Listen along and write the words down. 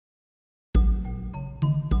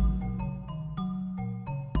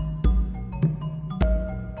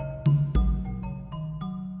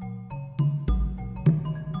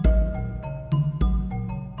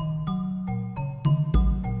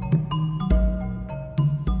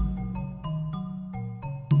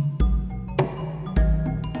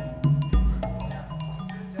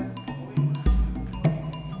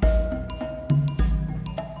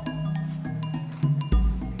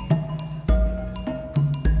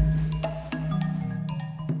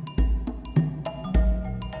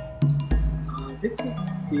This is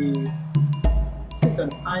an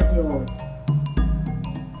annual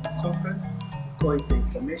conference called the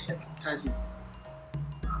Information Studies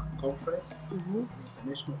Conference,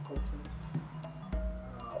 international conference,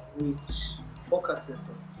 which focuses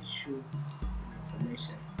on issues in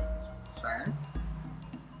information science,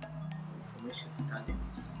 information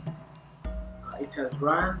studies. It has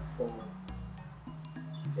run for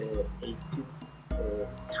 18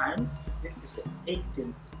 times. This is the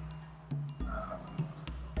 18th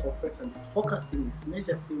conference, and its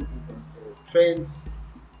major theme is on trends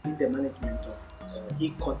in the management of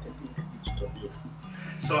e-content in the digital era.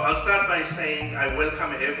 So I'll start by saying I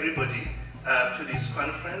welcome everybody to this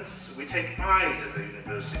conference. We take pride as a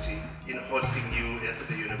university in hosting you at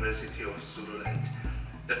the University of Zululand.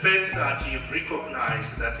 The fact that you've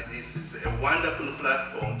recognized that this is a wonderful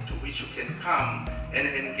platform to which you can come and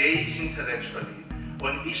engage intellectually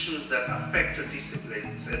on issues that affect your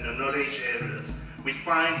disciplines and the knowledge areas, we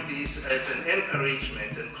find this as an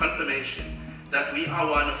encouragement and confirmation that we are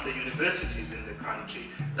one of the universities in the country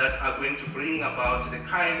that are going to bring about the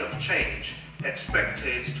kind of change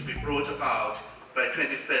expected to be brought about by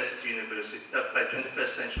 21st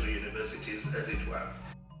century universities, as it were.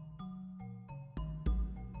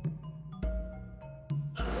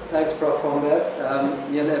 Thanks, Prof. Holmberg.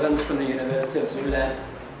 Neil Evans from the University of Zululand.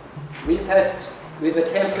 We've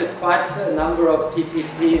attempted quite a number of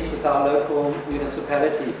PPPs with our local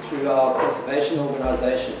municipality through our conservation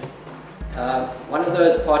organization. One of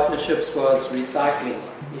those partnerships was recycling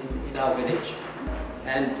in our village.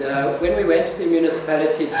 And when we went to the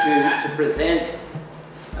municipality to present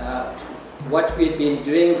what we'd been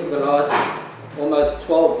doing for the last almost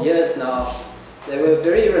 12 years now, they were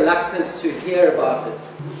very reluctant to hear about it.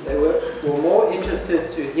 They were more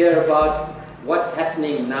interested to hear about what's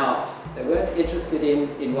happening now. They weren't interested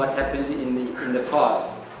in what happened in the past,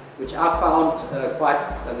 which I found quite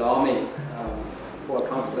alarming for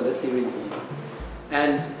accountability reasons.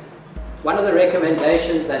 And one of the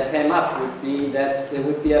recommendations that came up would be that there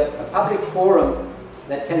would be a public forum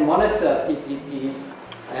that can monitor PPPs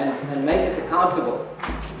and make it accountable,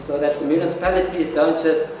 so that the municipalities don't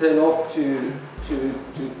just turn off to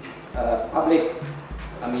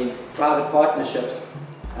private partnerships,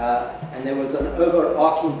 and there was an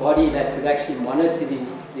overarching body that could actually monitor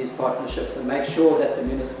these partnerships and make sure that the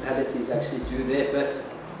municipalities actually do their bit,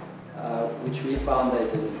 which we found they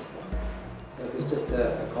didn't. So it was just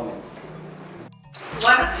a comment.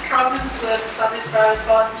 One of the problems with public-private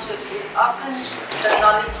partnerships is often the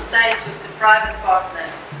knowledge stays with the private partner.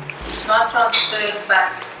 It's not transferred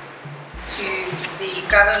back to the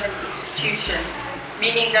government institution,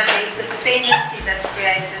 meaning that there is a dependency that's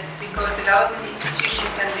created because the government institution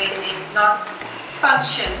can then not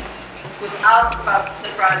function without the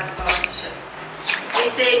private partnership.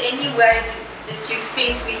 Is there any way that you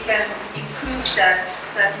think we can improve that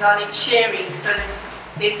knowledge sharing so that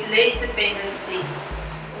there's less dependency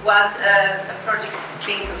once a project's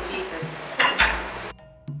being completed?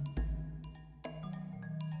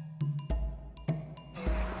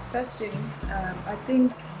 First thing, I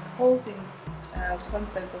think holding a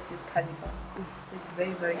conference of this caliber is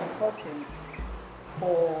very, very important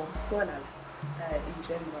for scholars in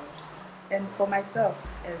general. And for myself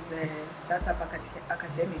as a startup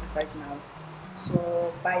academic right now,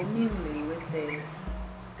 so by mingling with the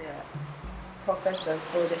professors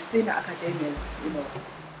or the senior academics,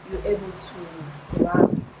 you're able to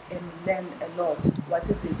grasp and learn a lot. What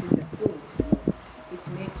is it in the field? It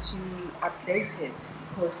makes you updated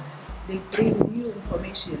because they bring new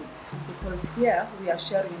information. Because here we are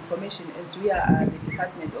sharing information as we are the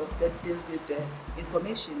department that deals with the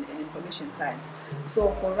information and information science.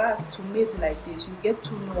 So for us to meet like this, you get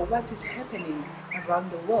to know what is happening around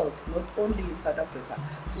the world, not only in South Africa.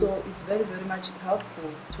 So it's very, very much helpful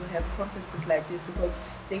to have conferences like this because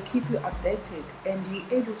they keep you updated and you're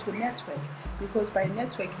able to network. Because by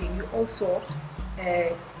networking, you also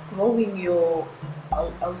growing your,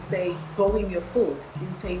 I would say, growing your field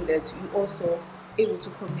in saying that you also able to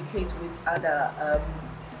communicate with other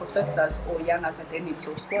professors or young academics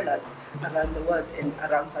or scholars around the world and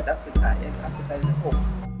around South Africa as a whole.